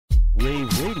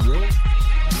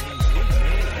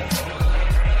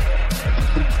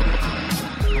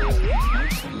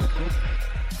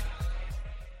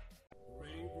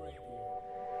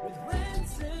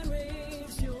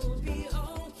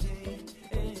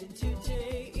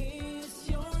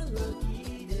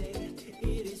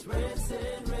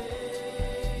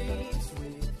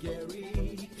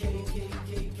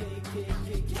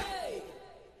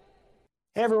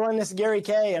Hey everyone, this is Gary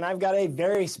Kay, and I've got a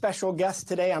very special guest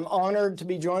today. I'm honored to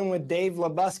be joined with Dave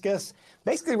Labuscus.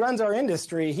 Basically runs our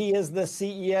industry. He is the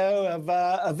CEO of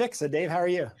AVIXA. Dave, how are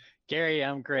you? Gary,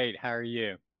 I'm great. How are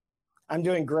you? I'm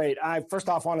doing great. I first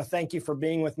off want to thank you for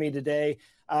being with me today.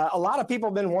 A lot of people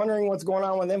have been wondering what's going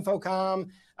on with InfoComm,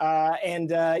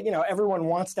 and everyone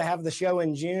wants to have the show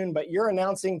in June, but you're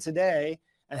announcing today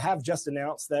and have just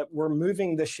announced that we're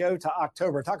moving the show to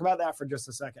October. Talk about that for just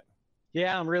a second.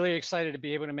 Yeah, I'm really excited to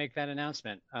be able to make that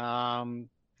announcement.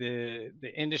 The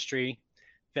industry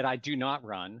that I do not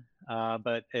run,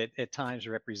 but at times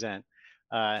represent,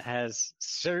 has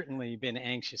certainly been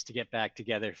anxious to get back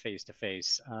together face to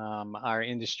face. Our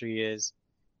industry is,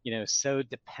 so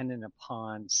dependent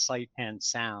upon sight and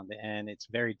sound, and it's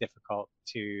very difficult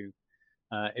to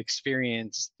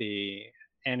experience the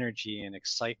energy and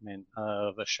excitement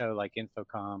of a show like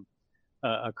InfoComm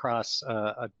across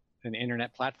an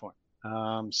internet platform.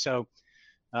 So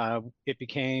it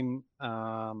became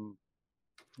an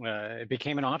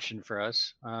option for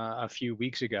us a few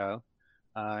weeks ago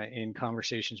in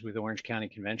conversations with Orange County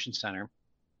Convention Center,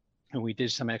 and we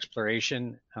did some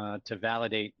exploration to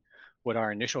validate what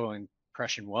our initial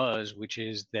impression was, which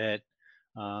is that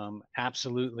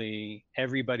absolutely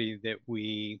everybody that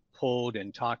we pulled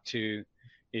and talked to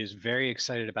is very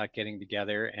excited about getting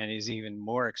together, and is even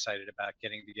more excited about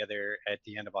getting together at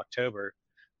the end of October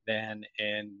than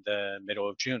in the middle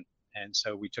of June. And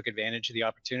so we took advantage of the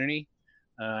opportunity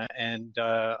and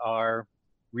are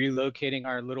relocating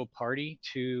our little party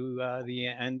to the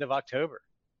end of October.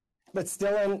 But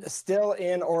still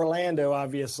in Orlando,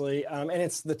 obviously. And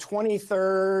it's the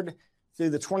 23rd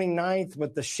through the 29th,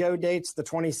 with the show dates, the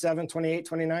 27th, 28th,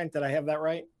 29th. Did I have that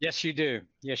right? Yes, you do.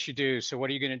 Yes, you do. So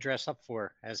what are you going to dress up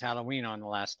for as Halloween on the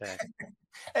last day?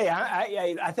 Hey,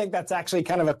 I think that's actually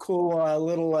kind of a cool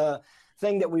little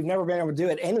thing that we've never been able to do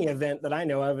at any event that I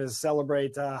know of, is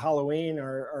celebrate Halloween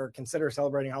or consider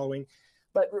celebrating Halloween.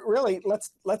 But really,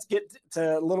 let's get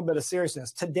to a little bit of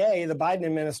seriousness. Today, the Biden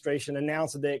administration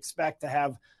announced that they expect to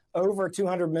have over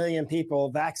 200 million people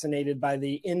vaccinated by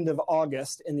the end of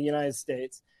August in the United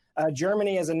States.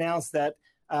 Germany has announced that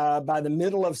by the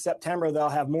middle of September, they'll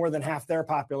have more than half their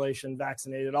population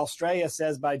vaccinated. Australia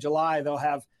says by July, they'll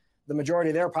have the majority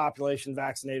of their population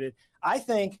vaccinated. I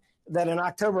think that an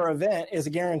October event is a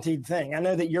guaranteed thing. I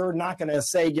know that you're not going to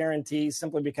say guarantee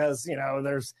simply because,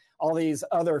 there's all these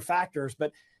other factors,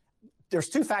 but there's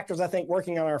two factors I think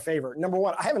working on our favor. Number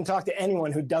one, I haven't talked to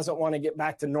anyone who doesn't want to get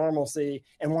back to normalcy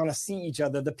and want to see each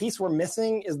other. The piece we're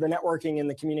missing is the networking and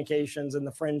the communications and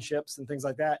the friendships and things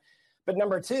like that. But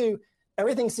number two,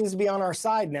 everything seems to be on our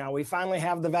side now. We finally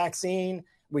have the vaccine.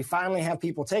 We finally have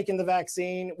people taking the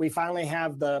vaccine. We finally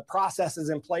have the processes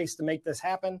in place to make this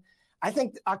happen. I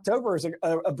think October is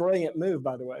a brilliant move,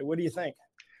 by the way. What do you think?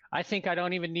 I think I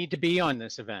don't even need to be on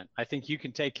this event. I think you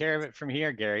can take care of it from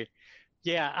here, Gary.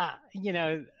 Yeah,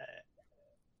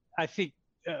 I think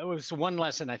it was one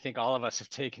lesson I think all of us have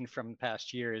taken from the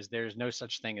past year is there's no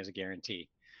such thing as a guarantee.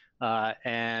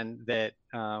 And that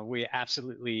we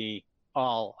absolutely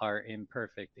all are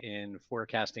imperfect in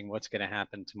forecasting what's going to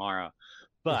happen tomorrow.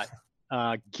 But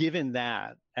given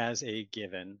that as a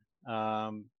given,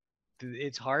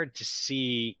 it's hard to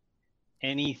see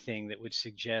anything that would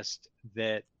suggest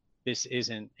that this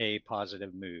isn't a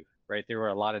positive move, right? There were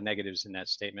a lot of negatives in that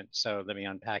statement. So let me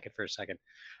unpack it for a second.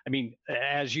 I mean,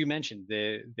 as you mentioned,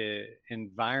 the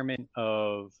environment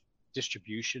of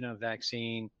distribution of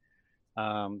vaccine,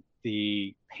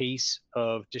 the pace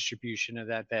of distribution of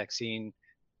that vaccine,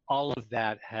 all of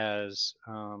that has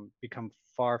become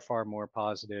far, far more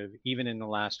positive, even in the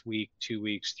last week, 2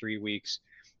 weeks, 3 weeks.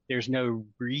 There's no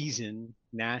reason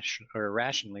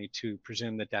rationally to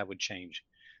presume that that would change.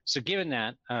 So given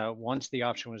that, once the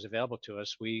option was available to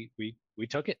us, we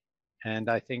took it, and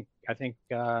I think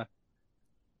I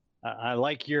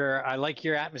like your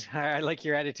atmosphere. I like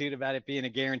your attitude about it being a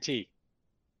guarantee.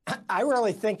 I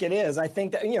really think it is. I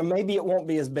think that maybe it won't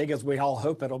be as big as we all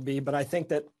hope it'll be, but I think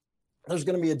that there's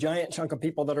going to be a giant chunk of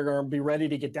people that are going to be ready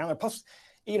to get down there. Plus,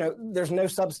 there's no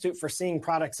substitute for seeing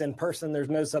products in person. There's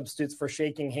no substitutes for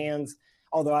shaking hands.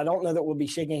 Although I don't know that we'll be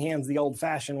shaking hands the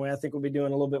old-fashioned way. I think we'll be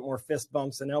doing a little bit more fist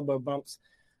bumps and elbow bumps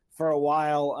for a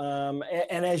while.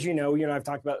 And as you know, I've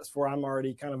talked about this before. I'm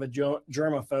already kind of a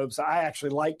germaphobe, so I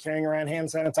actually like carrying around hand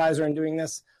sanitizer and doing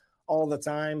this all the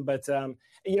time. But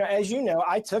as you know,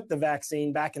 I took the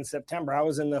vaccine back in September. I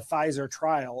was in the Pfizer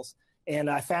trials, and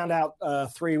I found out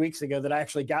 3 weeks ago that I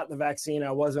actually got the vaccine.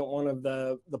 I wasn't one of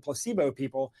the placebo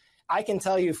people. I can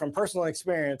tell you from personal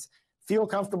experience, feel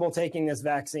comfortable taking this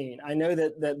vaccine. I know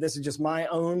that this is just my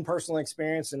own personal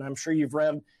experience, and I'm sure you've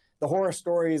read the horror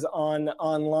stories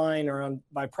online or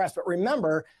by press. But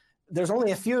remember, there's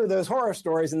only a few of those horror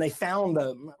stories, and they found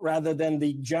them rather than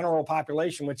the general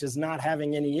population, which is not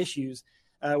having any issues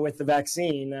with the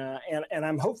vaccine. And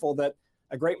I'm hopeful that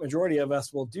a great majority of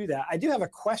us will do that. I do have a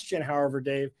question, however,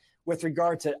 Dave, with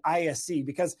regard to ISC,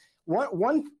 because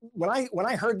when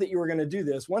I heard that you were going to do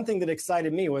this, one thing that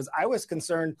excited me was I was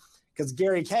concerned because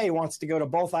Gary Kay wants to go to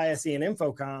both ISC and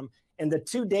InfoComm, and the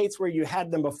 2 dates where you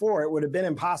had them before, it would have been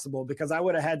impossible because I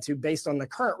would have had to, based on the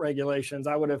current regulations,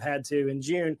 I would have had to, in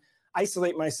June,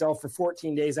 isolate myself for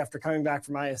 14 days after coming back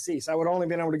from ISC. So I would only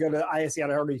been able to go to ISC. I'd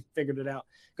already figured it out.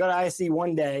 Go to ISC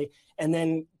one day and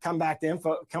then come back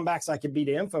so I could be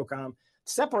to InfoComm.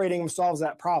 Separating them solves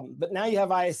that problem. But now you have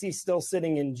ISC still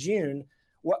sitting in June.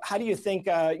 How do you think,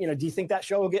 do you think that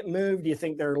show will get moved? Do you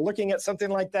think they're looking at something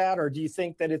like that? Or do you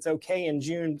think that it's okay in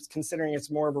June, considering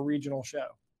it's more of a regional show?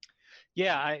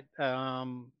 Yeah, I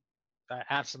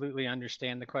absolutely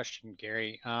understand the question,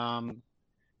 Gary.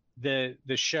 The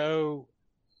show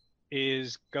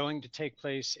is going to take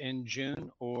place in June,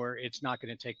 or it's not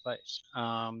going to take place.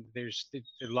 There's the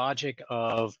logic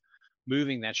of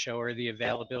moving that show, or the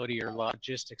availability or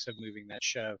logistics of moving that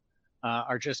show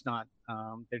are just not,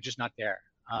 they're just not there.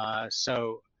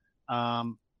 So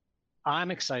I'm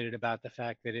excited about the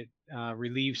fact that it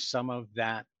relieves some of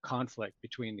that conflict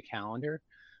between the calendar.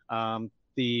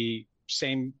 The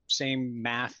same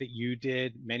math that you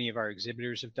did, many of our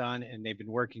exhibitors have done, and they've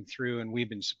been working through, and we've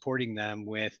been supporting them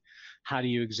with how do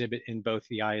you exhibit in both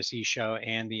the ISE show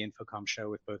and the InfoComm show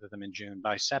with both of them in June.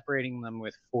 By separating them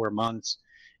with 4 months,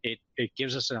 it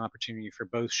gives us an opportunity for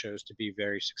both shows to be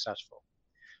very successful.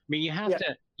 I mean,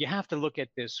 you have to look at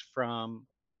this from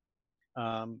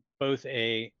both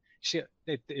it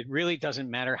really doesn't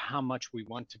matter how much we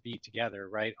want to be together,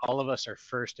 right? All of us are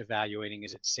first evaluating,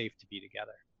 is it safe to be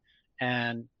together?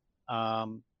 And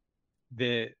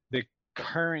the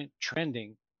current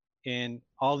trending in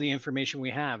all the information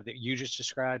we have that you just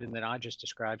described and that I just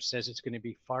described says it's going to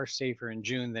be far safer in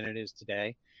June than it is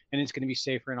today, and it's going to be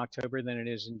safer in October than it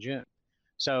is in June.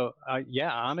 So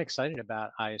yeah, I'm excited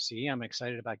about ISE. I'm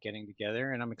excited about getting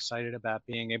together, and I'm excited about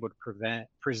being able to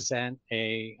present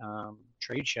a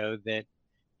trade show that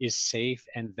is safe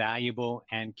and valuable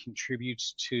and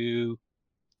contributes to,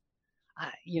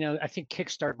 I think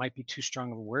kickstart might be too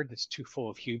strong of a word. That's too full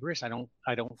of hubris. I don't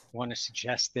want to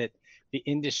suggest that the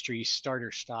industry start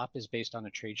or stop is based on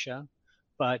a trade show,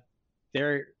 but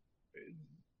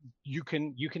you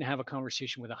can have a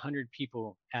conversation with 100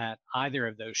 people at either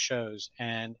of those shows,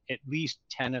 and at least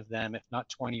 10 of them, if not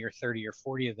 20 or 30 or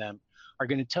 40 of them, are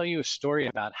going to tell you a story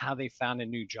about how they found a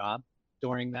new job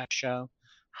during that show,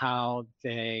 how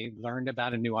they learned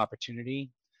about a new opportunity,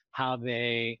 how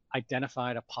they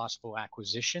identified a possible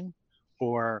acquisition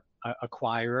or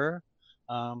acquirer.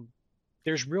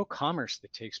 There's real commerce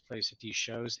that takes place at these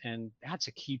shows, and that's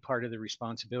a key part of the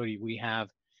responsibility we have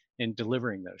in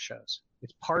delivering those shows.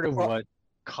 It's part of what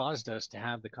caused us to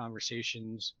have the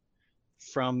conversations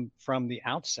from the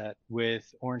outset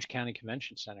with Orange County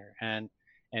Convention Center, and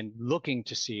looking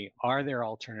to see, are there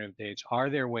alternative dates? Are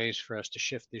there ways for us to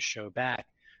shift this show back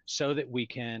so that we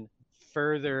can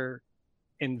further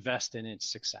invest in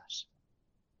its success?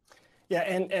 Yeah,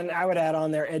 and I would add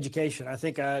on there education. I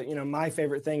think my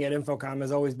favorite thing at InfoComm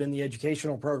has always been the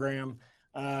educational program.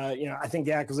 I think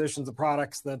the acquisitions, the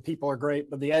products, the people are great,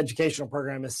 but the educational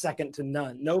program is second to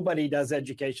none. Nobody does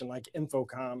education like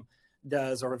InfoComm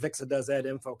does, or AVIXA does at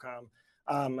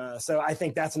InfoComm. So I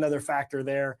think that's another factor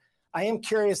there. I am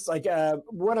curious,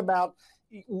 what about,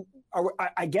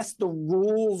 I guess, the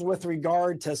rules with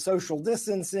regard to social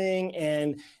distancing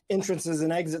and entrances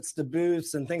and exits to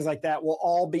booths and things like that will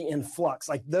all be in flux.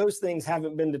 Like, those things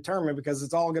haven't been determined because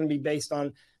it's all going to be based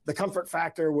on the comfort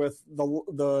factor with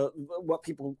the what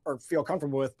people feel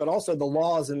comfortable with, but also the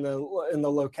laws in the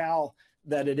locale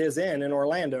that it is in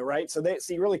Orlando, right? So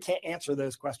you really can't answer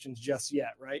those questions just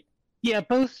yet, right? Yeah,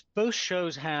 both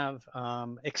shows have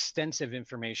extensive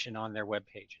information on their web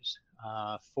pages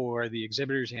for the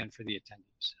exhibitors and for the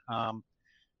attendees.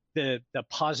 The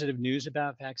positive news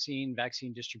about vaccine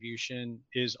distribution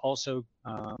is also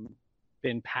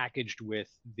been packaged with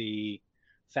the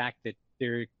fact that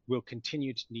there will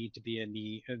continue to need to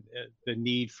be the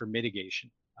need for mitigation.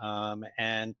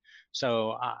 And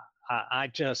so I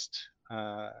just,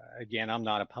 again, I'm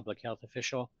not a public health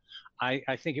official.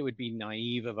 I think it would be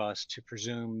naive of us to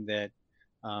presume that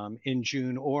in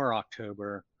June or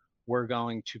October, we're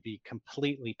going to be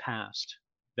completely past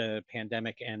the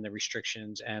pandemic and the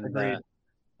restrictions and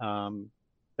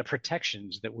the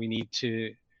protections that we need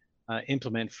to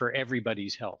implement for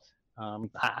everybody's health.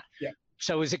 Yeah.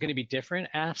 So is it going to be different?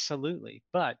 Absolutely.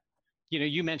 But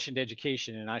you mentioned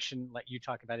education, and I shouldn't let you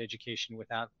talk about education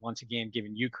without once again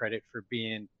giving you credit for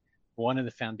being one of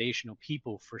the foundational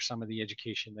people for some of the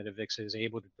education that AVIXA is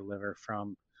able to deliver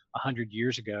from 100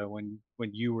 years ago when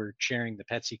you were chairing the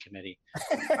Petsy committee.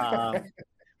 But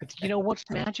what's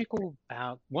magical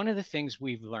about one of the things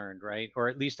we've learned, right, or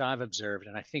at least I've observed,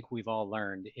 and I think we've all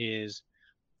learned, is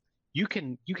you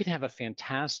can have a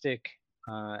fantastic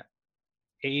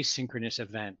asynchronous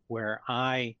event where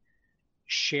I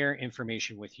share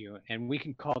information with you, and we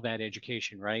can call that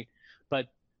education, right?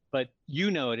 But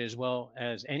you know it as well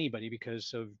as anybody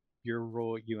because of your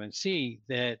role at UNC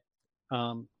that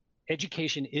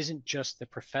education isn't just the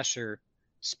professor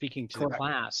speaking to Correct. the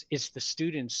class; it's the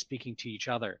students speaking to each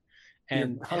other, You're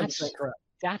and 100% correct.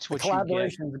 that's what the you get.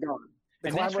 Collaboration's gone. The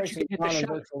And that's what you collaboration get is at the gone in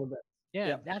show. virtual events.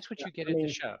 Yeah, that's what you get I at mean,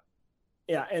 the show.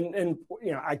 Yeah, and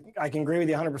I can agree with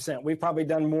you 100%. We've probably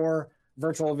done more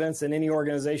virtual events than any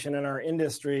organization in our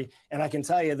industry, and I can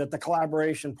tell you that the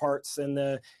collaboration parts and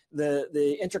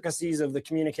the intricacies of the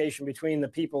communication between the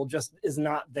people just is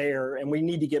not there, and we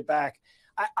need to get back.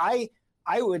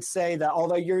 I would say that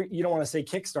although you don't want to say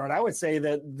kickstart, I would say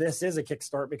that this is a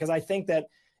kickstart because I think that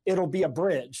it'll be a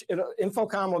bridge.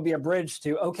 InfoComm will be a bridge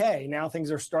to, okay, now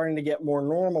things are starting to get more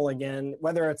normal again.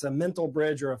 Whether it's a mental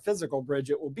bridge or a physical bridge,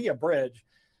 it will be a bridge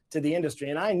to the industry.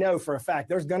 And I know for a fact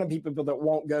there's going to be people that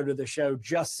won't go to the show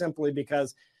just simply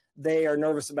because they are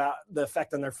nervous about the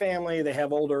effect on their family. They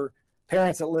have older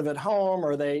parents that live at home,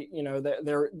 or they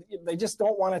just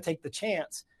don't want to take the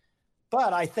chance.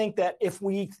 But I think that if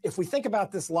we think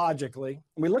about this logically,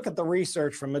 we look at the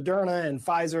research from Moderna and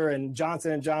Pfizer and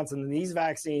Johnson & Johnson and these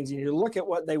vaccines, you look at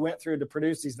what they went through to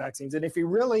produce these vaccines. And if you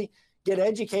really get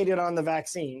educated on the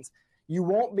vaccines, you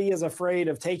won't be as afraid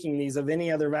of taking these of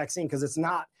any other vaccine because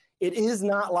it is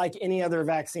not like any other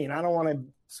vaccine. I don't want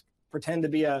to pretend to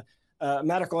be a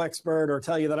medical expert or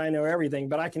tell you that I know everything,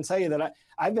 but I can tell you that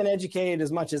I've been educated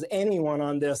as much as anyone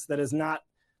on this that is not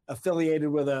affiliated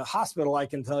with a hospital, I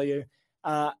can tell you.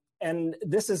 And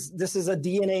this is a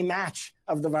DNA match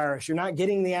of the virus. You're not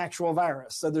getting the actual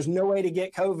virus. So there's no way to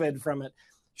get COVID from it.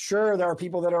 Sure, there are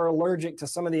people that are allergic to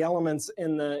some of the elements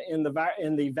in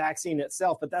the vaccine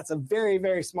itself, but that's a very,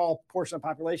 very small portion of the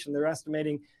population. They're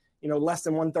estimating, less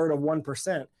than 1/3 of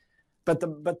 1%. But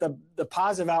the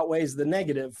positive outweighs the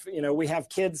negative. We have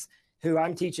kids who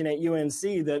I'm teaching at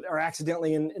UNC that are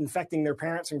accidentally infecting their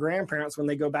parents and grandparents when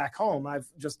they go back home. I've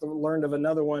just learned of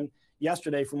another one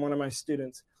yesterday from one of my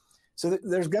students. So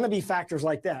there's going to be factors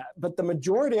like that. But the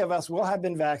majority of us will have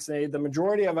been vaccinated. The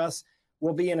majority of us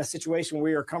will be in a situation where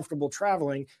we are comfortable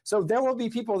traveling. So there will be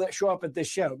people that show up at this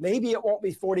show. Maybe it won't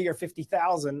be 40 or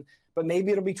 50,000, but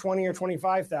maybe it'll be 20 or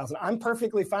 25,000. I'm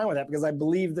perfectly fine with that because I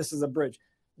believe this is a bridge.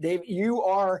 Dave, you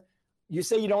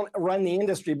say you don't run the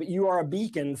industry, but you are a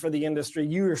beacon for the industry,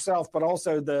 you yourself, but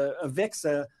also the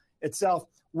AVIXA itself.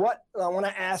 What I want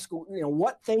to ask,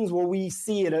 what things will we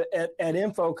see at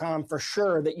InfoComm for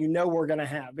sure that we're going to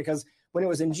have? Because when it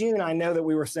was in June, I know that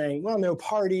we were saying, well, no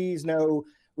parties, no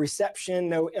reception,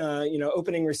 no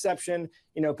opening reception,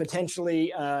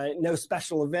 potentially no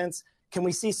special events. Can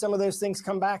we see some of those things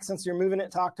come back since you're moving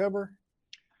it to October?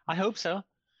 I hope so.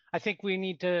 I think we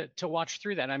need to watch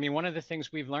through that. I mean, one of the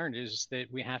things we've learned is that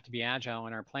we have to be agile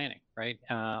in our planning, right?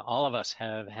 All of us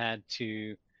have had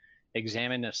to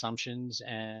examine assumptions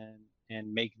and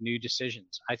make new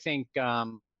decisions. I think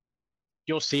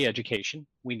you'll see education.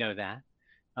 We know that.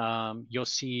 You'll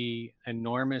see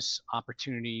enormous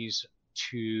opportunities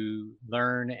to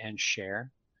learn and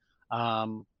share.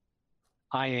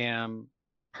 I am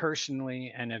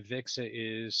personally, and AVIXA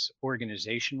is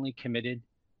organizationally committed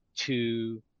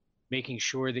to making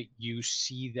sure that you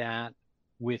see that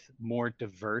with more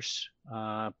diverse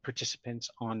participants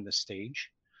on the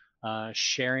stage,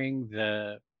 sharing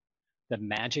the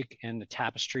magic and the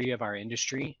tapestry of our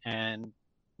industry and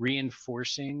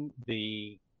reinforcing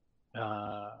the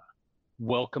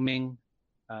welcoming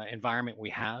environment we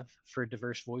have for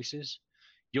diverse voices.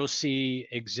 You'll see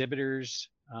exhibitors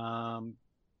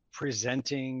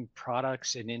presenting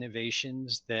products and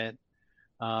innovations that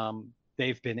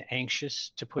they've been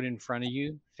anxious to put in front of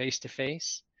you face to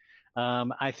face.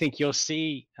 I think you'll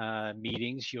see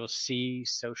meetings, you'll see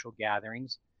social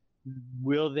gatherings.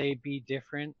 Will they be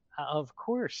different? Of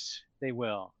course they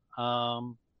will.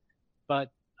 But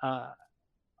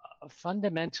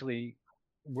fundamentally,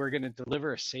 we're going to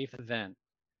deliver a safe event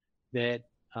that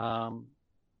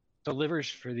delivers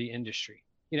for the industry.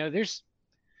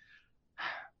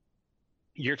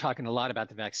 You're talking a lot about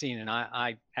the vaccine, and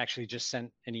I actually just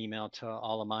sent an email to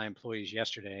all of my employees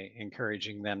yesterday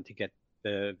encouraging them to get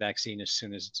the vaccine as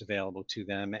soon as it's available to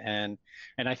them. And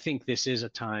I think this is a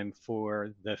time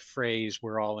for the phrase,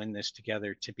 we're all in this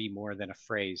together, to be more than a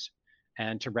phrase,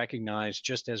 and to recognize,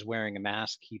 just as wearing a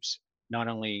mask keeps not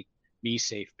only me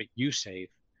safe, but you safe,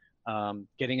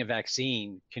 getting a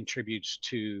vaccine contributes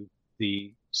to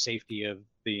the safety of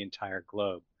the entire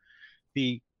globe.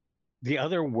 The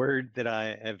other word that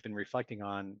I have been reflecting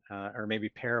on, or maybe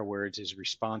pair of words, is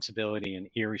responsibility and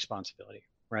irresponsibility,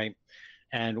 right?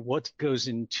 And what goes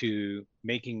into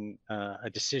making a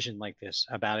decision like this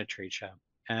about a trade show.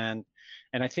 And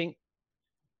I think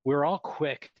we're all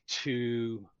quick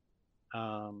to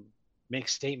make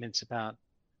statements about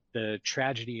the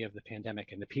tragedy of the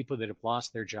pandemic and the people that have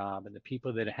lost their job and the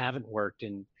people that haven't worked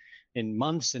in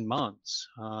months and months,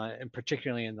 and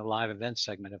particularly in the live event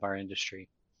segment of our industry.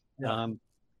 Yeah.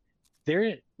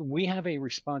 We have a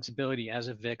responsibility as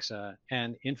AVIXA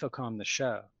and InfoComm, the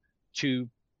show, to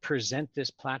present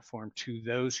this platform to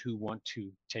those who want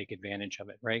to take advantage of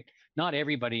it, right? Not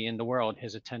everybody in the world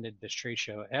has attended this trade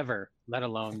show ever, let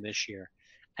alone this year.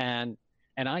 And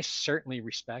I certainly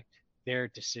respect their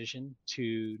decision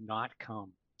to not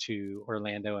come to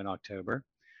Orlando in October.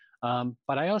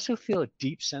 But I also feel a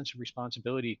deep sense of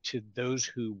responsibility to those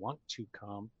who want to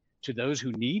come, to those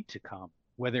who need to come,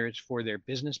 whether it's for their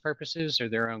business purposes or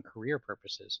their own career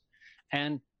purposes,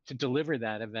 and to deliver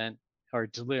that event or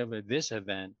deliver this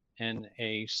event in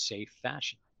a safe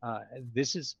fashion.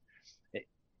 This is,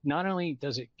 not only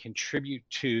does it contribute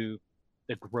to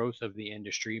the growth of the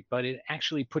industry, but it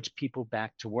actually puts people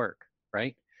back to work,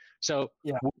 right? So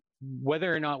yeah.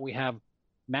 Whether or not we have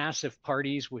massive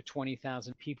parties with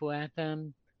 20,000 people at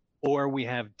them, or we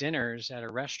have dinners at a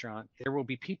restaurant, there will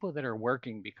be people that are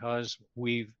working because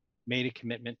we've made a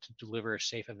commitment to deliver a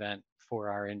safe event for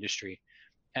our industry.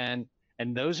 And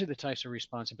those are the types of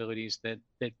responsibilities that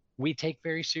we take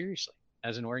very seriously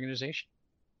as an organization.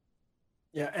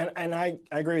 Yeah, and I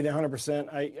agree with you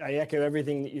 100%. I echo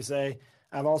everything that you say.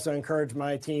 I've also encouraged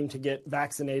my team to get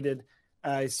vaccinated.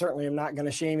 I certainly am not going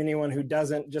to shame anyone who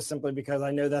doesn't, just simply because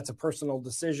I know that's a personal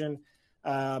decision.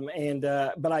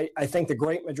 But I think the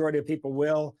great majority of people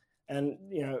will. And,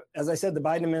 you know, as I said, the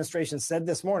Biden administration said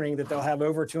this morning that they'll have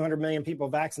over 200 million people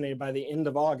vaccinated by the end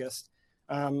of August.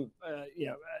 You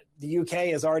know, the UK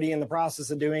is already in the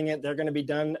process of doing it. They're going to be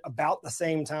done about the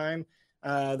same time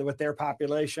with their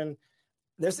population.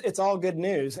 It's all good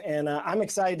news, and I'm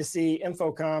excited to see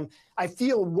InfoComm. I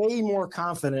feel way more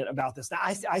confident about this. Now,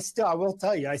 I will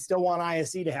tell you, I still want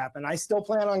ISE to happen. I still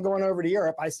plan on going over to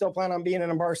Europe. I still plan on being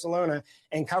in Barcelona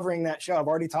and covering that show. I've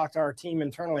already talked to our team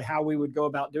internally how we would go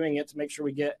about doing it to make sure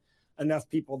we get enough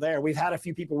people there. We've had a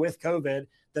few people with COVID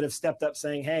that have stepped up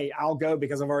saying, hey, I'll go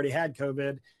because I've already had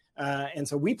COVID. And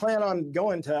so we plan on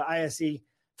going to ISE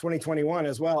 2021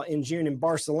 as well in June in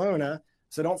Barcelona.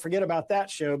 So don't forget about that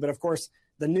show. But of course,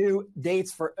 the new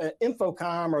dates for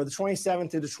InfoComm are the 27th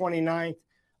to the 29th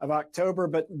of October,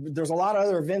 but there's a lot of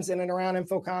other events in and around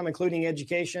InfoComm, including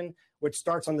education, which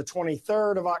starts on the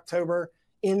 23rd of October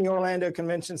in the Orlando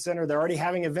Convention Center. They're already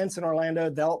having events in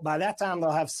Orlando. By that time, they'll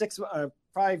have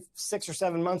probably 6 or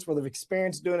 7 months worth of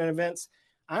experience doing events.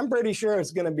 I'm pretty sure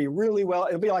it's going to be really well.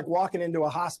 It'll be like walking into a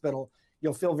hospital.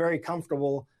 You'll feel very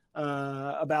comfortable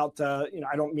about, you know,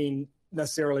 I don't mean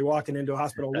necessarily walking into a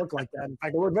hospital look like that. In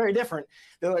fact, we're very different.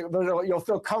 But you'll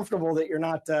feel comfortable that you're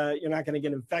not going to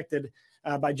get infected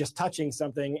by just touching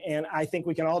something. And I think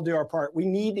we can all do our part. We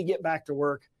need to get back to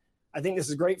work. I think this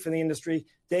is great for the industry.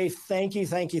 Dave, thank you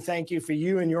for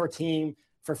you and your team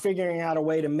for figuring out a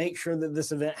way to make sure that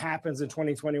this event happens in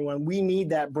 2021. We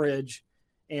need that bridge.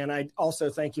 And I also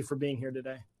thank you for being here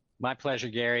today. My pleasure,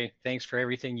 Gary. Thanks for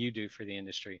everything you do for the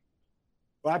industry.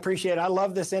 Well, I appreciate it. I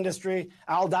love this industry.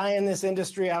 I'll die in this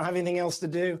industry. I don't have anything else to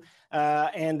do.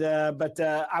 But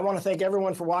I want to thank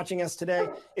everyone for watching us today.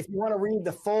 If you want to read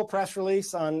the full press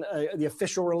release on the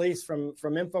official release from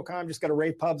InfoComm, just go to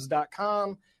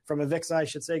ravepubs.com. From AVIXA, I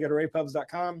should say, go to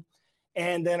ravepubs.com.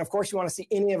 And then, of course, you want to see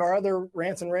any of our other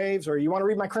rants and raves, or you want to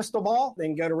read my crystal ball,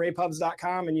 then go to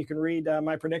ravepubs.com and you can read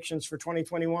my predictions for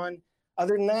 2021.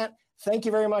 Other than that, thank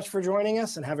you very much for joining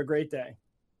us and have a great day.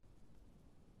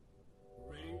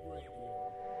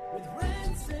 With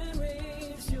Rants and rAVes.